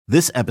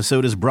This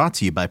episode is brought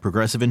to you by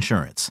Progressive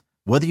Insurance.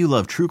 Whether you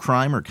love true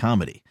crime or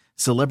comedy,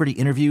 celebrity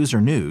interviews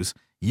or news,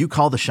 you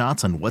call the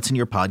shots on what's in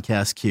your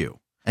podcast queue.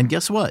 And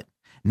guess what?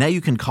 Now you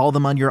can call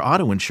them on your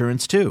auto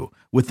insurance too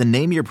with the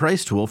Name Your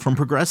Price tool from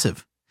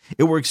Progressive.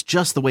 It works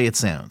just the way it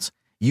sounds.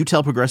 You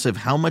tell Progressive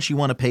how much you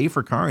want to pay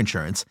for car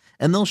insurance,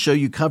 and they'll show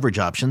you coverage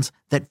options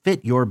that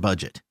fit your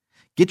budget.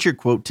 Get your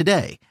quote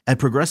today at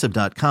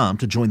Progressive.com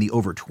to join the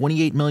over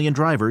 28 million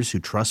drivers who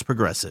trust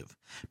Progressive.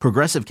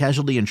 Progressive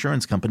Casualty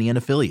Insurance Company and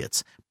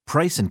Affiliates.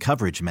 Price and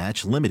coverage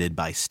match limited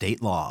by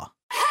state law.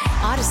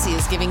 Odyssey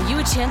is giving you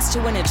a chance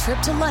to win a trip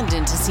to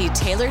London to see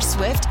Taylor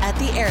Swift at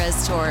the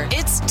Eras Tour.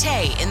 It's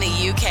Tay in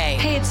the UK.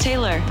 Hey, it's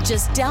Taylor.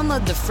 Just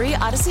download the free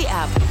Odyssey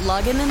app,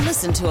 log in and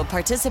listen to a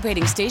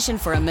participating station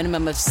for a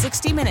minimum of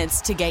 60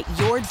 minutes to get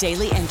your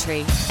daily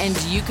entry. And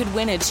you could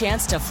win a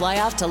chance to fly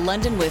off to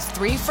London with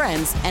 3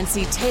 friends and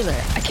see Taylor.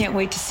 I can't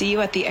wait to see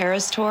you at the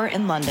Eras Tour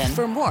in London.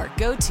 For more,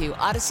 go to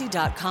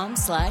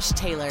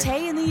odyssey.com/Taylor.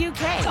 Tay in the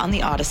UK. It's on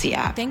the Odyssey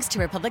app. Thanks to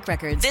Republic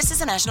Records. This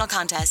is a national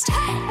contest.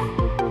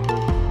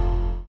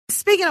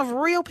 Speaking of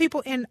real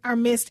people in our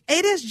midst,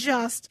 it is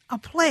just a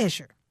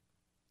pleasure,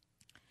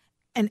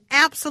 an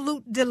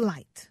absolute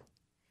delight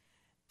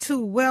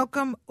to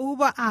welcome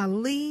Ubah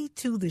Ali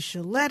to the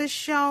Shaletta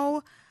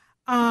Show.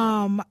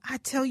 I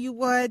tell you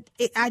what,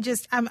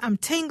 I'm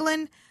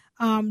tingling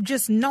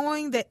just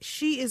knowing that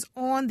she is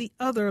on the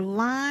other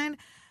line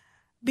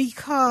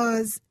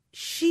because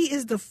she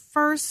is the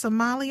first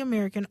Somali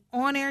American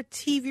on-air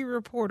TV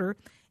reporter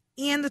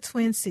in the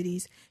Twin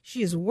Cities.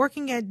 She is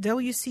working at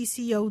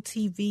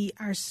WCCO-TV,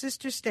 our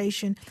sister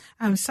station.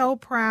 I'm so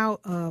proud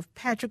of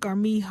Patrick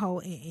Armijo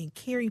and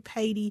Carrie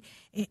Patey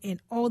and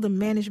all the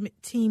management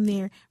team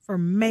there for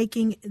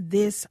making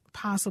this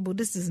possible.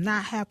 This does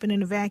not happen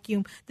in a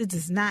vacuum. This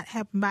does not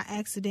happen by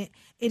accident.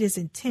 It is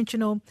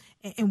intentional,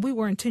 and we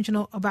were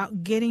intentional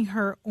about getting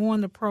her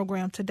on the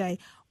program today.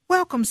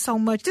 Welcome so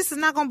much. This is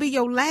not going to be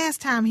your last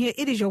time here.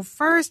 It is your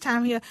first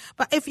time here.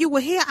 But if you were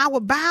here, I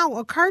would bow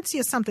or curtsy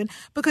or something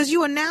because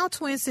you are now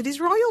Twin Cities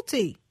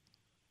royalty.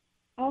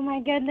 Oh, my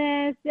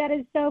goodness. That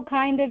is so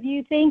kind of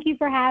you. Thank you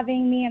for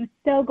having me. I'm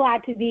so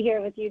glad to be here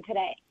with you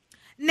today.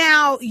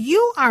 Now,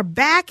 you are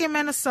back in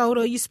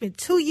Minnesota. You spent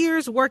 2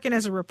 years working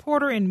as a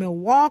reporter in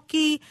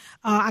Milwaukee.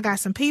 I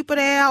got some people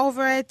there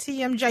over at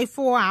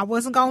TMJ4. I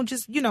wasn't going to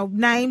just,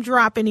 name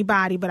drop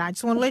anybody, but I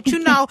just want to let you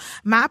know,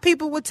 my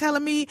people were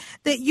telling me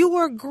that you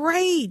were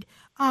great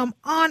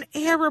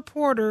on-air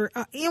reporter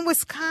in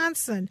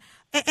Wisconsin.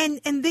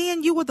 And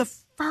then you were the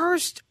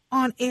first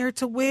on air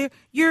to wear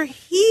your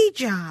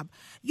hijab.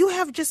 You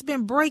have just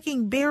been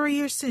breaking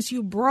barriers since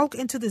you broke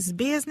into this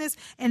business,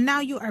 and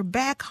now you are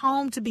back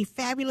home to be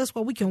fabulous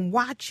where we can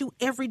watch you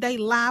every day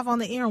live on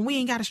the air and we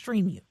ain't got to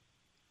stream you.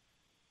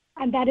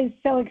 And that is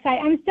so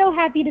exciting. I'm so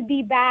happy to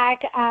be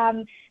back.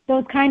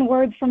 Those kind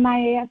words from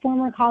my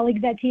former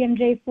colleagues at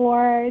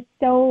TMJ4,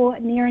 so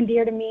near and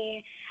dear to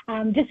me.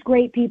 Just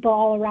great people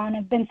all around.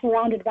 I've been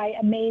surrounded by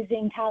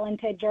amazing,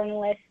 talented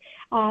journalists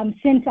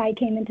since I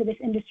came into this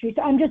industry.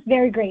 So I'm just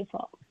very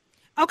grateful.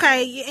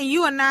 Okay, and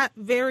you are not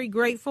very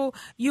grateful.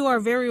 You are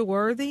very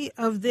worthy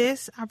of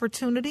this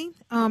opportunity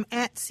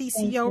at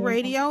CCO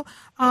Radio.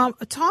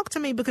 Talk to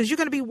me because you're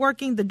going to be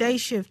working the day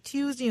shift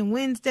Tuesday and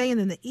Wednesday and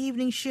then the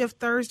evening shift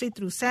Thursday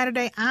through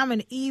Saturday. I'm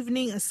an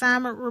evening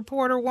assignment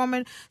reporter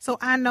woman, so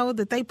I know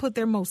that they put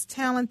their most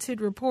talented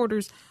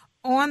reporters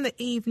on the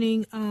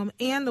evening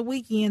and the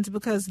weekends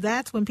because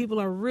that's when people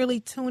are really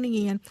tuning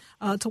in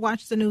to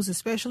watch the news,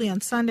 especially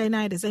on Sunday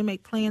night as they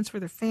make plans for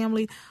their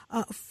family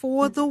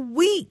for the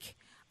week.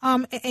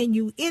 And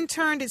you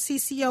interned at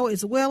CCO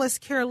as well as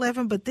Care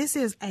 11, but this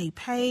is a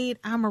paid,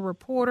 I'm a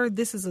reporter,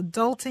 this is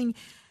adulting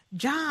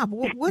job.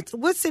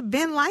 What's it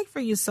been like for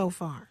you so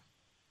far?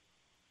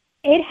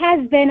 It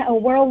has been a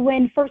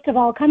whirlwind. First of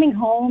all, coming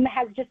home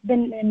has just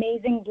been an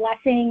amazing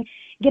blessing.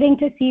 Getting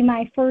to see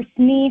my first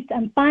niece.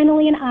 I'm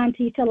finally an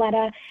auntie to let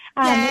her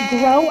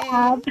grow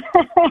up,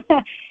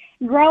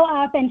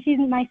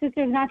 and my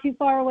sister's not too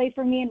far away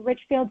from me in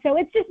Richfield. So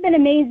it's just been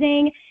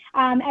amazing.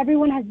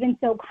 Everyone has been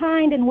so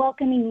kind and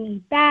welcoming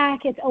me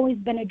back. It's always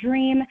been a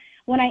dream.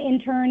 When I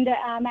interned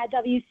at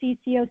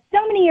WCCO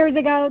so many years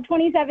ago,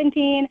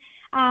 2017,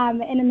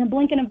 and in the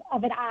blink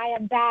of an eye,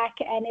 I'm back,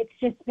 and it's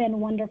just been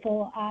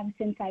wonderful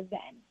since I've been.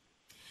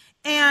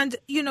 And,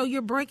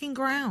 you're breaking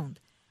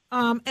ground.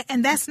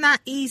 And that's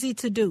not easy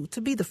to do, to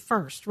be the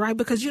first, right?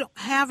 Because you don't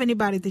have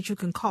anybody that you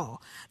can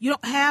call. You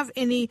don't have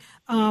any,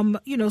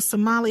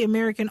 Somali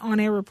American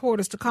on-air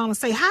reporters to call and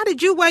say, how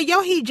did you wear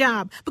your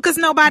hijab? Because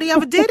nobody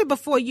ever did it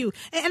before you.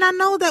 And I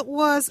know that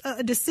was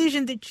a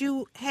decision that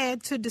you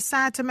had to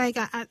decide to make.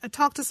 I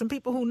talked to some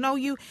people who know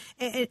you,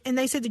 and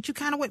they said that you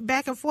kind of went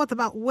back and forth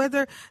about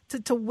whether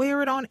to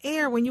wear it on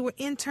air when you were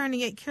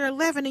interning at Care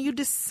 11, and you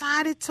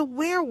decided to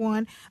wear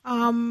one,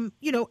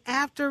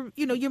 after,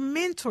 your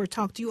mentor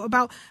talked to you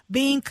about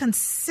being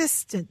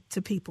consistent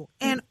to people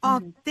and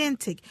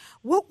authentic.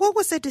 What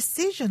was that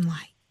decision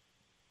like?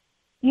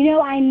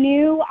 I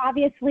knew,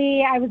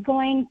 obviously, I was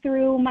going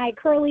through my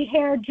curly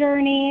hair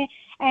journey,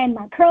 and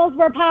my curls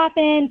were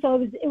popping.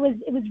 So it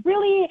was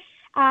really,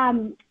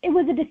 it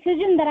was a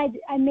decision that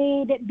I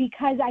made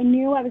because I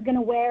knew I was going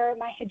to wear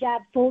my hijab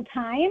full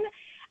time.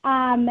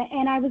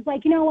 And I was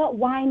like, you know what,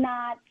 why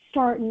not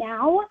start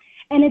now?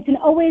 And it's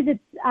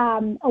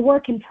a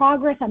work in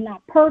progress. I'm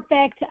not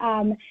perfect.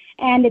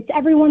 And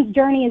everyone's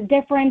journey is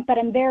different, but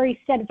I'm very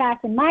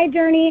steadfast in my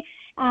journey.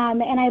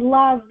 And I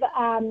love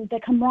the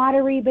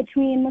camaraderie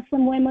between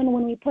Muslim women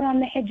when we put on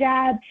the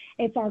hijab.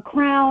 It's our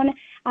crown,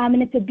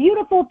 and it's a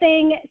beautiful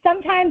thing.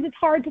 Sometimes it's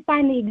hard to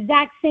find the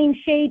exact same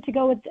shade to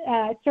go with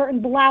a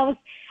certain blouse,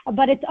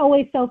 but it's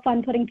always so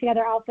fun putting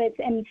together outfits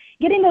and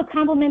getting those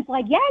compliments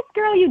like, yes,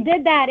 girl, you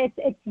did that.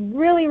 It's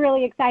really,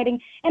 really exciting.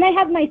 And I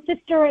have my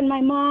sister and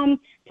my mom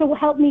to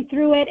help me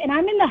through it, and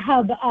I'm in the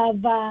hub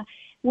of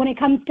when it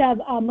comes to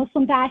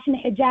Muslim fashion,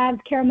 hijabs,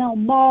 Caramel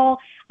Mall,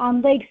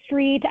 on Lake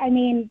Street. I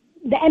mean,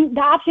 the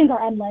options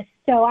are endless.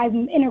 So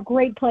I'm in a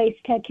great place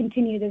to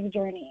continue this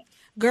journey.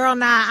 Girl,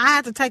 now I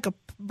have to take a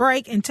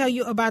break and tell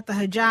you about the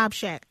Hijab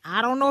Shack.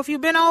 I don't know if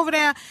you've been over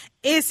there.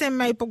 It's in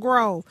Maple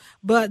Grove,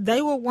 but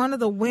they were one of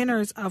the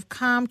winners of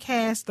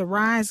Comcast The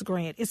Rise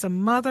Grant. It's a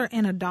mother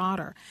and a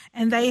daughter,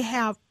 and they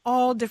have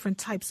all different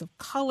types of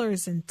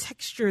colors and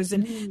textures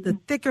and the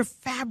thicker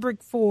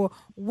fabric for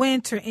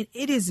winter, and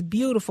it is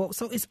beautiful.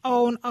 So it's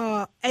on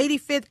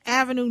 85th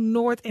Avenue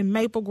North in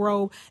Maple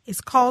Grove. It's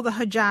called the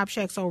Hijab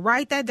Shack. So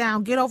write that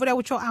down. Get over there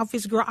with your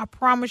outfits, girl. I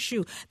promise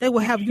you, they will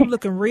have you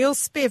looking real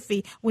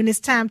spiffy when it's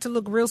time to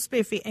look real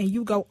spiffy and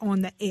you go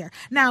on the air.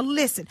 Now,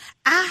 listen,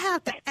 I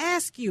have to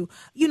ask you,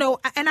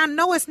 and I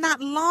know it's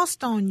not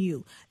lost on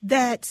you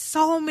that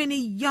so many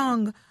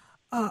young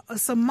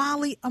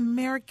Somali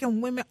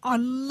American women are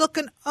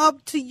looking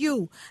up to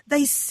you.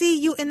 They see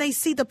you and they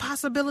see the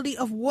possibility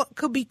of what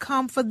could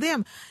become for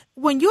them.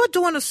 When you're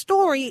doing a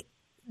story,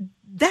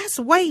 that's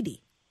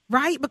weighty,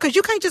 right? Because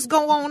you can't just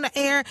go on the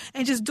air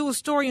and just do a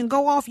story and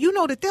go off. You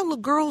know that there are little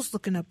girls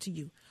looking up to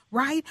you,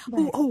 right?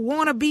 Who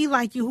want to be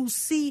like you, who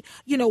see,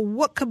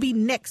 what could be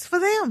next for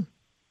them.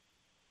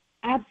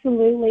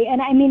 Absolutely. And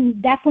I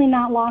mean, definitely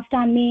not lost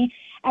on me.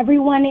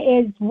 Everyone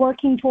is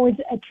working towards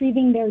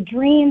achieving their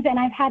dreams. And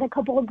I've had a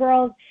couple of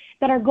girls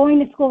that are going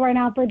to school right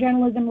now for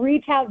journalism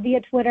reach out via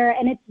Twitter.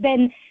 And it's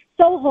been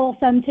so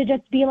wholesome to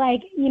just be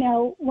like,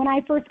 when I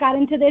first got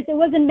into this, it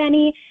wasn't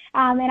many.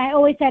 And I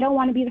always said, I don't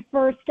want to be the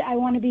first. I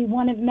want to be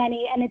one of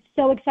many. And it's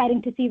so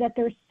exciting to see that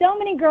there's so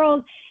many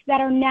girls that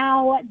are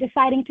now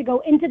deciding to go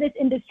into this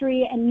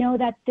industry and know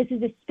that this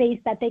is a space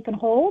that they can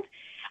hold.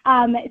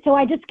 So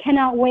I just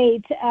cannot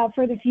wait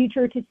for the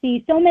future to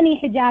see so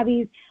many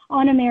hijabis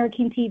on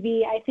American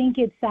TV. I think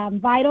it's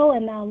vital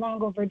and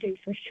long overdue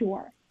for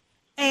sure.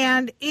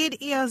 And it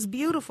is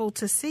beautiful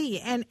to see.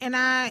 And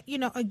I,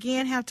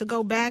 again, have to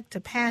go back to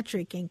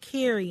Patrick and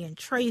Carrie and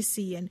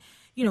Tracy and,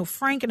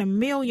 Frank and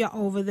Amelia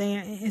over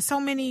there, and so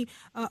many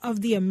of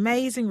the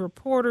amazing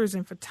reporters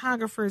and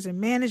photographers and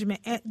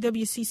management at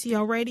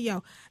WCCO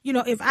Radio.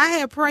 If I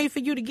had prayed for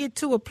you to get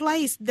to a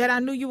place that I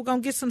knew you were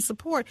going to get some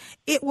support,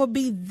 it would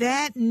be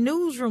that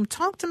newsroom.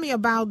 Talk to me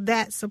about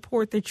that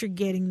support that you're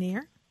getting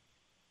there.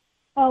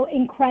 Oh,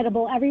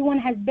 incredible. Everyone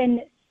has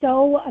been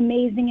so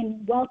amazing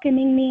and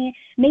welcoming me,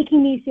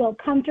 making me feel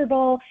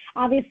comfortable,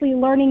 obviously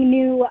learning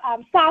new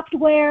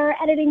software,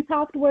 editing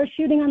software,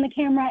 shooting on the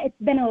camera. It's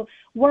been a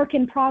work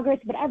in progress,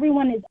 but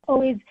everyone is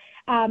always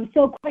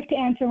so quick to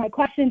answer my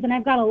questions, and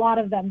I've got a lot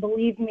of them,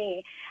 believe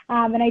me.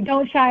 And I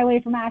don't shy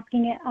away from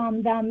asking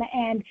them.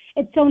 And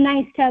it's so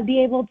nice to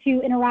be able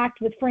to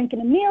interact with Frank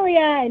and Amelia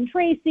and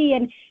Tracy,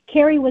 and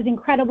Carrie was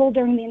incredible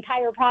during the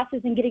entire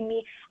process and getting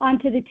me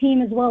onto the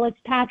team, as well as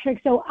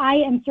Patrick. So I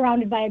am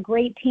surrounded by a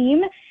great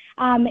team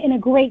in a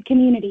great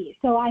community.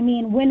 So, I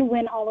mean,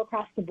 win-win all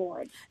across the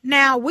board.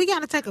 Now, we got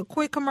to take a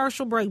quick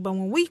commercial break, but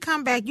when we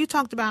come back, you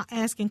talked about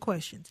asking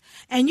questions.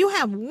 And you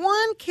have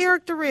one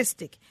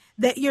characteristic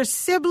that your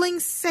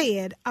siblings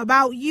said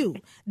about you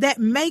that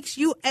makes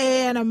you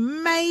an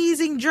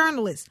amazing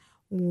journalist.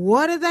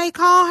 What do they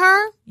call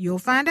her? You'll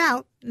find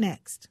out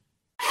next.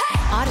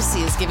 Odyssey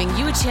is giving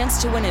you a chance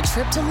to win a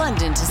trip to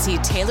London to see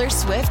Taylor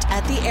Swift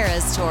at the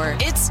Eras Tour.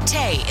 It's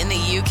Tay in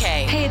the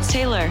UK. Hey, it's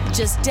Taylor.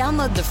 Just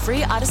download the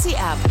free Odyssey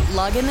app,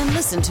 log in and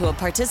listen to a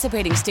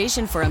participating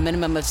station for a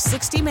minimum of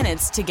 60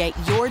 minutes to get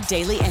your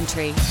daily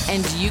entry.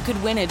 And you could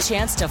win a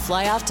chance to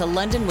fly off to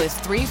London with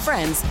 3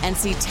 friends and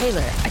see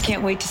Taylor. I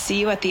can't wait to see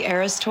you at the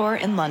Eras Tour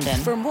in London.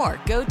 For more,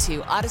 go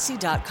to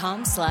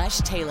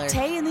odyssey.com/Taylor.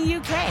 Tay in the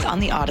UK. It's on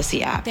the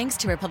Odyssey app. Thanks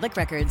to Republic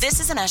Records. This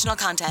is a national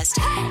contest.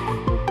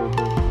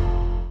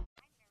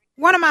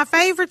 One of my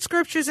favorite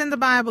scriptures in the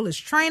Bible is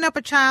train up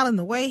a child in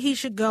the way he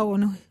should go,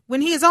 and when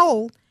he is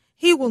old,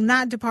 he will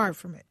not depart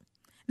from it.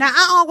 Now,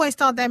 I always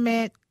thought that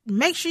meant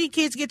make sure your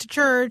kids get to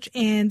church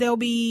and they'll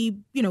be,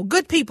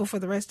 good people for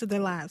the rest of their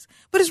lives.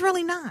 But it's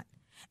really not.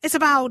 It's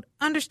about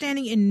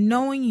understanding and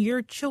knowing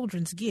your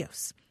children's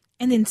gifts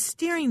and then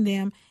steering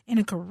them in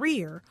a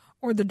career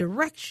or the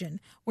direction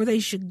where they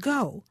should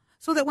go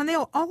so that when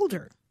they're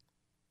older,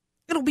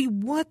 It'll be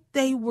what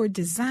they were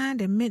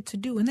designed and meant to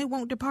do, and they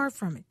won't depart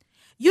from it.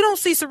 You don't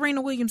see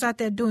Serena Williams out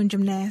there doing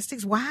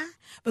gymnastics. Why?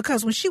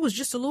 Because when she was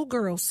just a little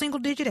girl,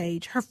 single-digit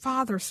age, her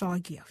father saw a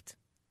gift.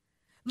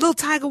 Little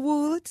Tiger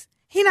Woods,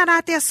 he not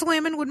out there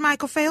swimming with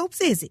Michael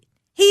Phelps, is he?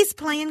 He's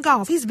playing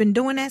golf. He's been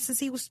doing that since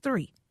he was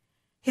 3.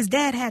 His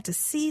dad had to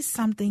see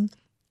something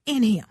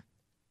in him.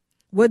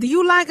 Whether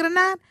you like it or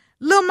not,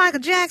 little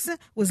Michael Jackson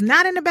was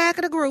not in the back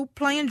of the group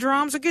playing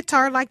drums or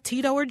guitar like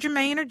Tito or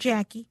Jermaine or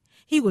Jackie.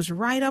 He was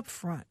right up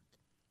front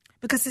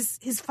because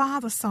his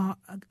father saw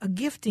a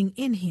gifting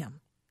in him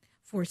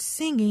for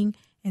singing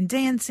and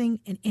dancing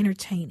and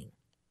entertaining.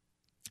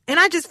 And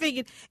I just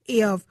figured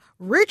if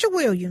Richard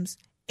Williams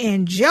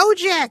and Joe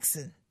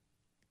Jackson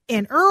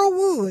and Earl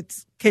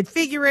Woods could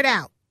figure it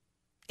out,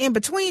 in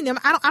between them,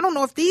 I don't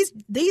know if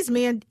these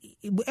men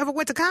ever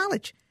went to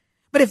college,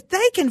 but if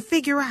they can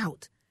figure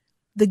out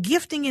the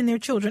gifting in their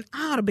children,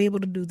 I ought to be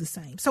able to do the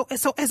same. So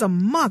as a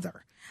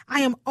mother,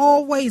 I am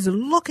always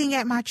looking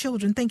at my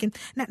children thinking,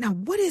 now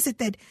what is it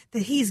that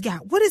he's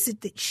got? What is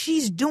it that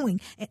she's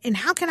doing? And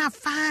how can I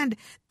find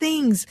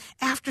things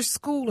after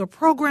school or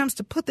programs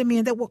to put them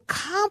in that will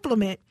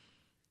complement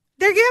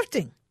their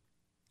gifting?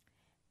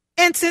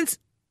 And since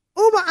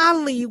Ubah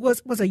Ali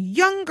was a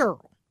young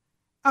girl,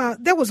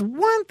 there was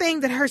one thing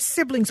that her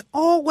siblings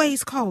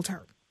always called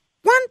her.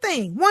 One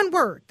thing, one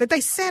word that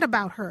they said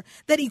about her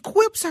that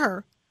equips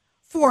her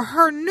for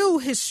her new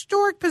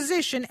historic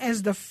position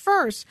as the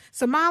first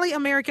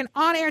Somali-American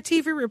on-air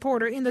TV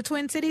reporter in the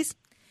Twin Cities.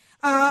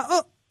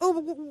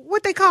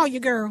 What they call you,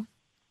 girl?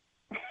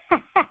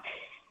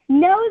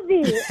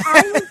 Nosy.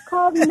 I was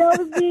called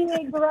Nosy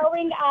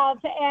growing up,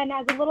 and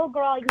as a little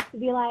girl, I used to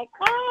be like,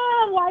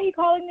 why are you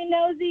calling me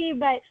Nosy?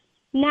 But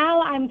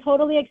now I'm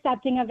totally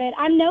accepting of it.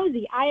 I'm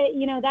nosy.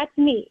 That's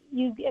me.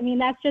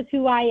 That's just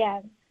who I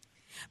am.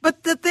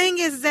 But the thing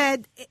is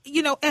that,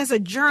 as a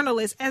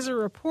journalist, as a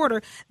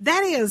reporter,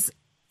 that is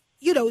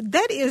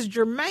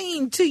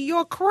germane to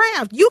your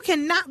craft. You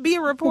cannot be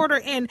a reporter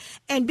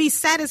and be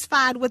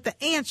satisfied with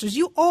the answers.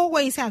 You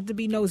always have to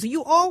be nosy.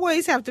 You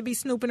always have to be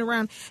snooping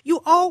around. You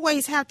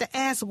always have to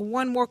ask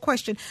one more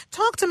question.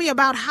 Talk to me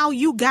about how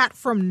you got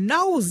from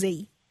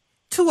nosy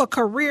to a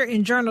career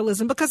in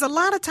journalism, because a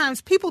lot of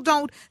times people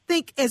don't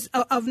think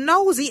of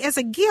nosy as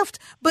a gift,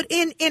 but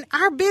in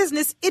our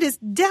business, it is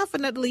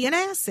definitely an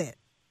asset.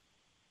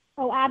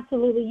 Oh,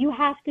 absolutely. You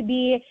have to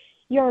be,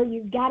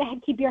 you've got to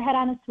keep your head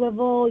on a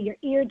swivel, your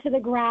ear to the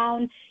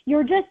ground.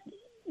 You're just,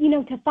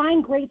 to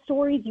find great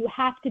stories, you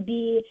have to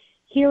be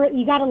here.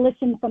 You got to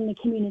listen from the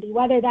community,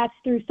 whether that's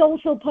through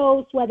social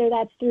posts, whether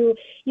that's through,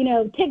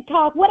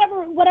 TikTok,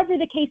 whatever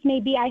the case may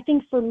be. I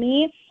think for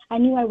me, I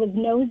knew I was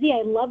nosy.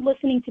 I love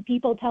listening to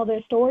people tell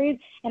their stories,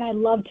 and I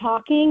love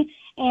talking.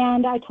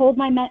 And I told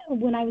when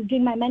I was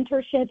doing my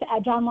mentorship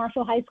at John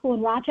Marshall High School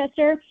in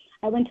Rochester,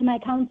 I went to my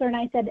counselor and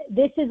I said,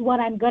 this is what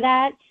I'm good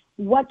at.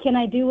 What can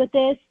I do with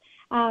this?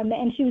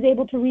 And she was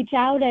able to reach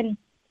out, and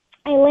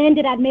I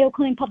landed at Mayo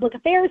Clinic Public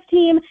Affairs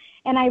team,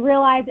 and I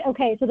realized,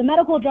 okay, so the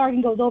medical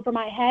jargon goes over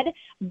my head,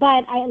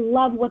 but I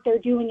love what they're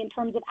doing in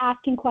terms of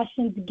asking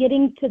questions,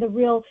 getting to the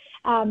real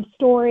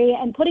story,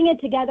 and putting it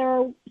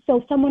together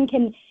so someone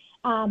can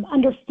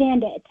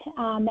understand it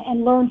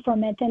and learn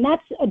from it. And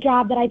that's a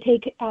job that I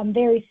take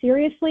very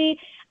seriously,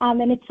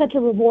 and it's such a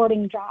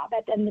rewarding job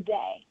at the end of the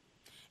day.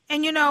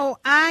 And,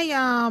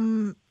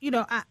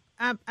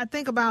 I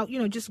think about,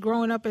 just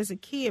growing up as a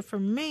kid. For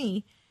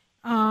me,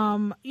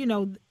 I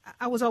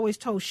was always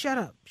told, shut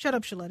up,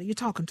 Shaletta, you're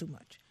talking too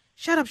much.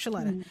 Shut up,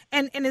 Shaletta.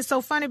 And it's so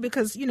funny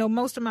because,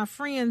 most of my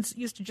friends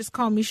used to just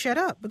call me shut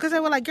up because they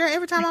were like, girl,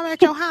 every time I'm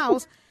at your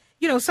house,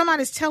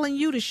 somebody's telling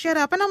you to shut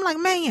up. And I'm like,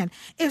 man,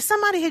 if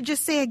somebody had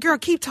just said, girl,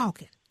 keep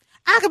talking,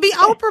 I could be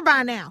Oprah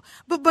by now.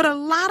 But a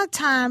lot of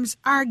times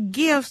our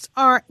gifts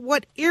are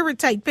what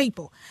irritate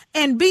people.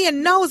 And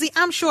being nosy,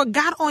 I'm sure,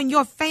 got on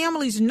your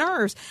family's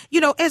nerves.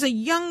 As a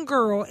young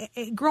girl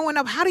growing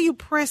up, how do you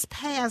press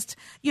past,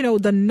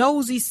 the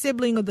nosy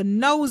sibling or the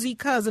nosy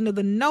cousin or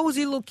the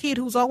nosy little kid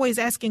who's always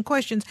asking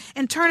questions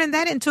and turning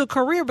that into a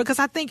career? Because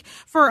I think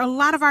for a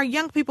lot of our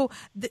young people,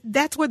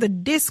 that's where the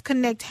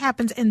disconnect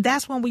happens. And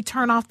that's when we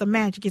turn off the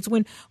magic. It's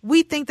when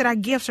we think that our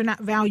gifts are not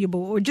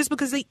valuable, or just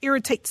because they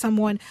irritate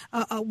someone,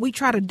 we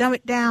try to dumb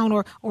it down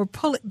or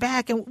pull it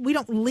back, and we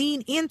don't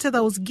lean into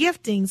those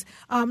giftings,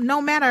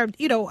 no matter,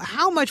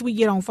 how much we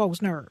get on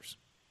folks' nerves.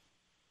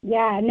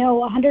 Yeah,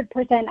 no,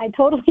 100%. I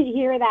totally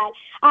hear that.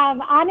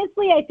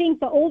 Honestly, I think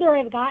the older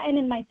I've gotten,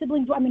 and my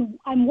siblings,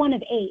 I'm one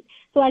of 8.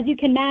 So as you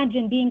can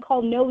imagine, being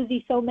called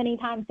nosy so many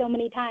times,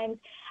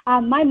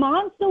 my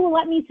mom still will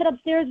let me sit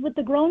upstairs with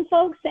the grown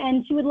folks,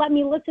 and she would let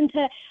me listen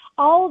to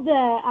all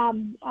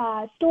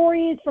the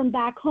stories from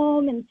back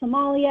home in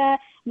Somalia.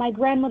 My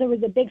grandmother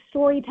was a big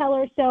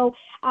storyteller, so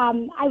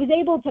I was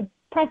able to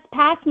press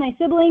past my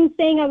siblings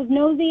saying I was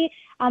nosy,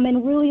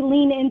 and really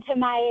lean into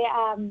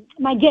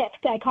my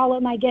gift. I call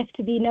it my gift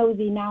to be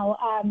nosy now.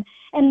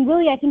 And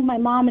really, I think my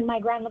mom and my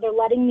grandmother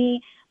letting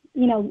me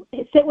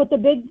sit with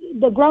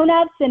the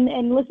grown-ups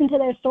and listen to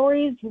their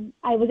stories.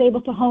 I was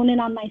able to hone in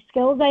on my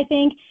skills, I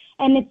think.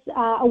 And it's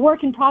a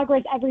work in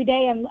progress every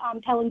day.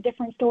 I'm telling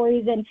different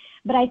stories,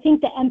 but I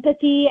think the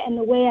empathy and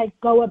the way I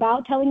go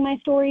about telling my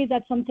stories,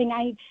 that's something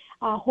I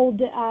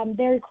hold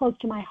very close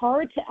to my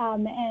heart.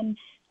 And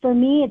for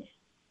me, it's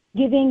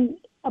giving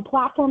a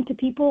platform to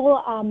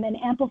people and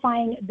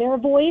amplifying their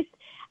voice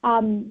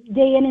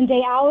day in and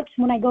day out.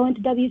 When I go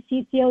into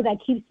WCCO, that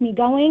keeps me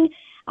going.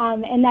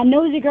 And that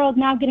nosy girl is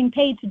now getting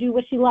paid to do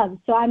what she loves.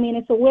 So, I mean,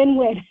 it's a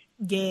win-win.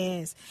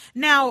 Yes.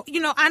 Now,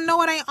 I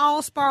know it ain't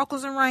all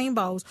sparkles and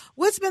rainbows.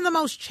 What's been the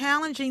most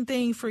challenging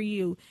thing for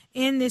you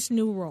in this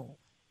new role?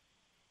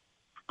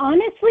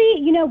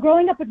 Honestly,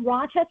 growing up in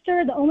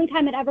Rochester, the only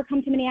time it ever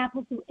come to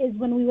Minneapolis is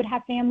when we would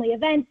have family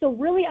events. So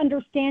really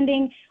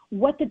understanding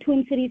what the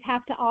Twin Cities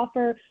have to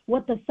offer,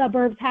 what the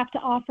suburbs have to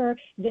offer,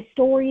 the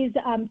stories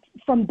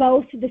from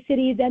both the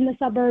cities and the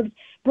suburbs,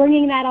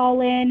 bringing that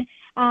all in,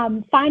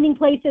 finding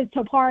places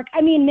to park. I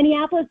mean,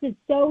 Minneapolis is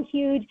so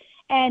huge,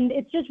 and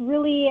it's just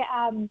really,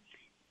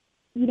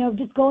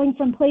 just going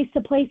from place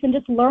to place and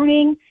just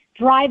learning.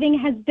 Driving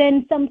has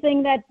been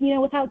something that,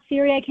 without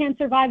Siri, I can't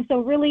survive.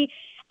 So really,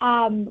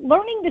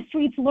 learning the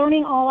streets,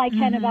 learning all I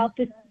can about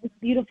this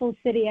beautiful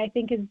city, I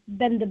think has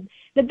been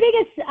the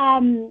biggest,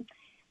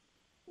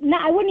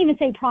 I wouldn't even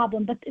say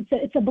problem, but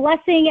it's a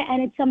blessing,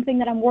 and it's something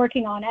that I'm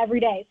working on every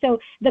day. So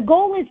the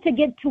goal is to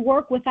get to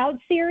work without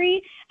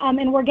Siri,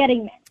 and we're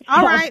getting there.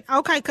 All right.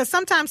 Okay. Because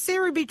sometimes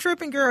Siri be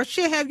tripping, girl.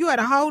 She'll have you at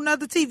a whole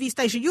nother TV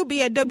station. You'll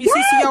be at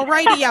WCCO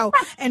radio,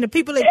 and the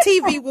people at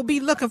TV will be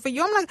looking for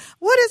you. I'm like,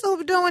 what is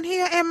Uber doing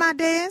here at my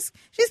desk?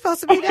 She's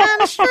supposed to be down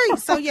the street.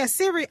 So, yes,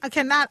 Siri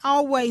cannot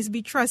always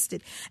be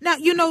trusted. Now,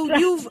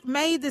 you've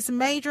made this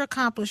major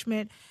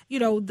accomplishment.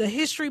 The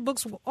history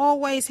books will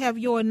always have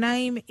your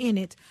name in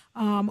it.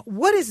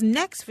 What is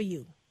next for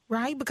you?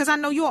 Right? Because I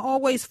know you're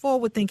always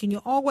forward thinking.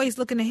 You're always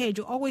looking ahead.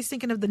 You're always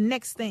thinking of the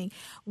next thing.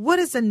 What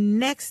is the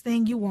next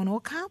thing you want to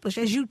accomplish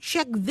as you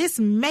check this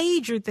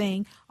major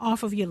thing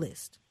off of your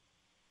list?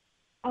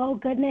 Oh,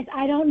 goodness.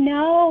 I don't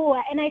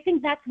know. And I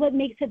think that's what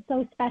makes it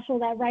so special,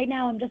 that right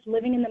now I'm just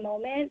living in the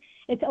moment.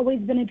 It's always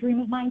been a dream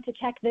of mine to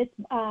check this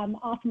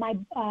off my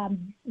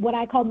what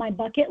I call my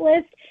bucket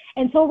list.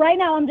 And so right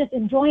now I'm just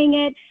enjoying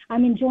it.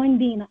 I'm enjoying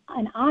being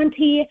an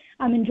auntie.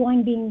 I'm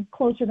enjoying being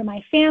closer to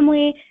my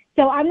family.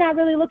 So I'm not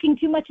really looking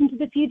too much into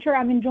the future.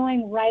 I'm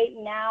enjoying right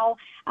now.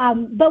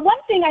 But one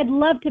thing, I'd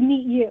love to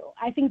meet you.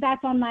 I think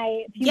that's on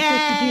my future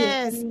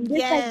to do.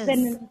 This has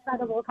been an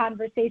incredible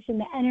conversation.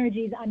 The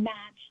energy is unmatched.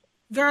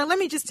 Girl, let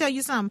me just tell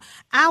you something.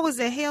 I was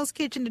at Hell's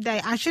Kitchen today.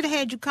 I should have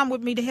had you come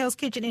with me to Hell's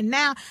Kitchen, and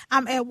now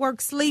I'm at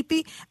work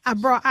sleepy.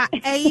 I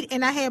ate,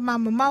 and I had my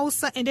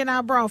mimosa, and then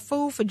I brought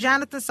food for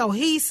Jonathan, so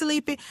he's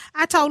sleepy.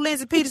 I told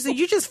Lindsay Peterson,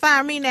 you just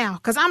fire me now,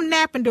 because I'm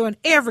napping during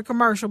every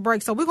commercial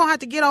break. So we're going to have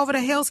to get over to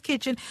Hell's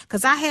Kitchen,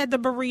 because I had the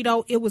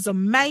burrito. It was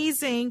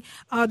amazing.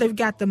 They've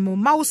got the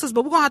mimosas,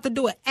 but we're going to have to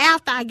do it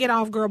after I get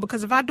off, girl,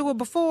 because if I do it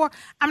before,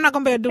 I'm not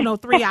going to be able to do no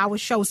 3-hour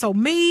show. So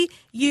me,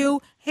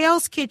 you,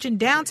 Hell's Kitchen,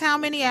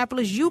 downtown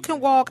Minneapolis. You can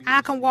walk,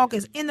 I can walk.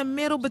 It's in the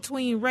middle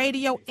between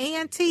radio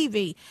and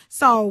TV.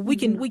 So we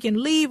can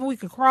leave and we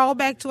can crawl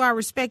back to our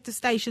respective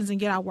stations and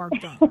get our work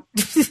done.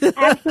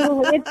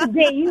 Absolutely. It's a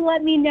day. You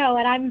let me know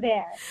and I'm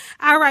there.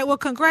 All right. Well,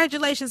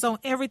 congratulations on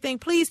everything.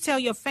 Please tell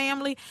your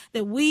family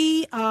that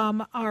we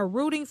are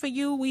rooting for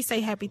you. We say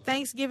happy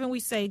Thanksgiving.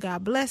 We say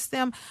God bless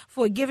them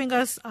for giving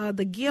us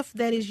the gift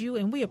that is you,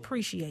 and we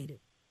appreciate it.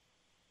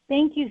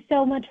 Thank you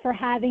so much for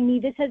having me.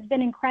 This has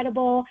been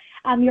incredible.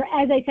 As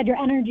I said, your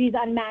energy is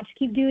unmatched.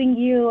 Keep doing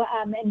you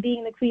and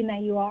being the queen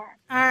that you are.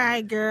 All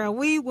right, girl.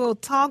 We will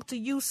talk to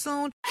you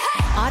soon.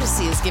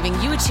 Odyssey is giving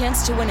you a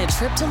chance to win a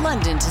trip to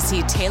London to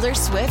see Taylor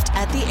Swift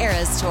at the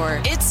Eras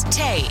Tour. It's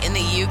Tay in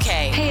the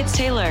UK. Hey, it's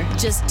Taylor.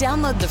 Just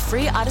download the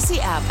free Odyssey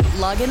app,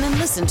 log in and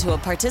listen to a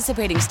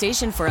participating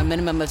station for a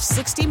minimum of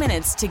 60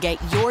 minutes to get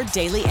your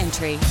daily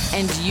entry.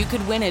 And you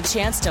could win a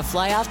chance to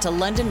fly off to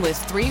London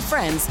with 3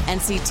 friends and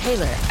see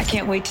Taylor. I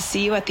can't wait to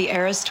see you at the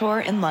Eras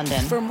Tour in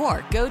London. For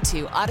more, go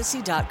to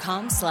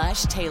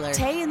odyssey.com/Taylor.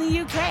 Tay in the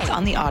UK. It's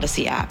on the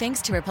Odyssey app.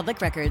 Thanks to Republic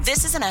Records.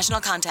 This is a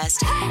national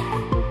contest.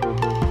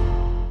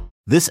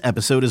 This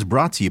episode is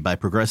brought to you by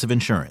Progressive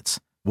Insurance.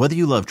 Whether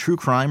you love true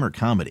crime or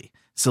comedy,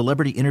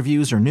 celebrity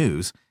interviews or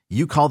news,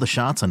 you call the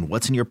shots on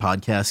what's in your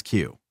podcast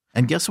queue.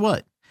 And guess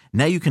what?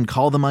 Now you can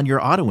call them on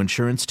your auto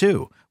insurance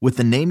too with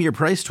the Name Your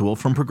Price tool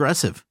from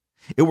Progressive.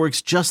 It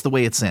works just the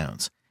way it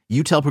sounds.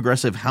 You tell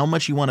Progressive how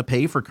much you want to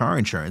pay for car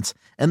insurance,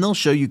 and they'll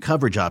show you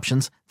coverage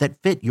options that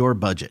fit your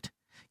budget.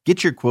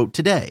 Get your quote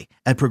today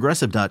at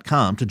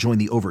Progressive.com to join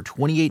the over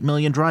 28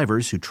 million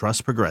drivers who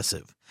trust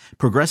Progressive.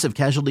 Progressive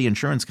Casualty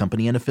Insurance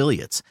Company and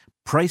Affiliates.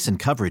 Price and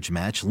coverage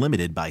match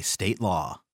limited by state law.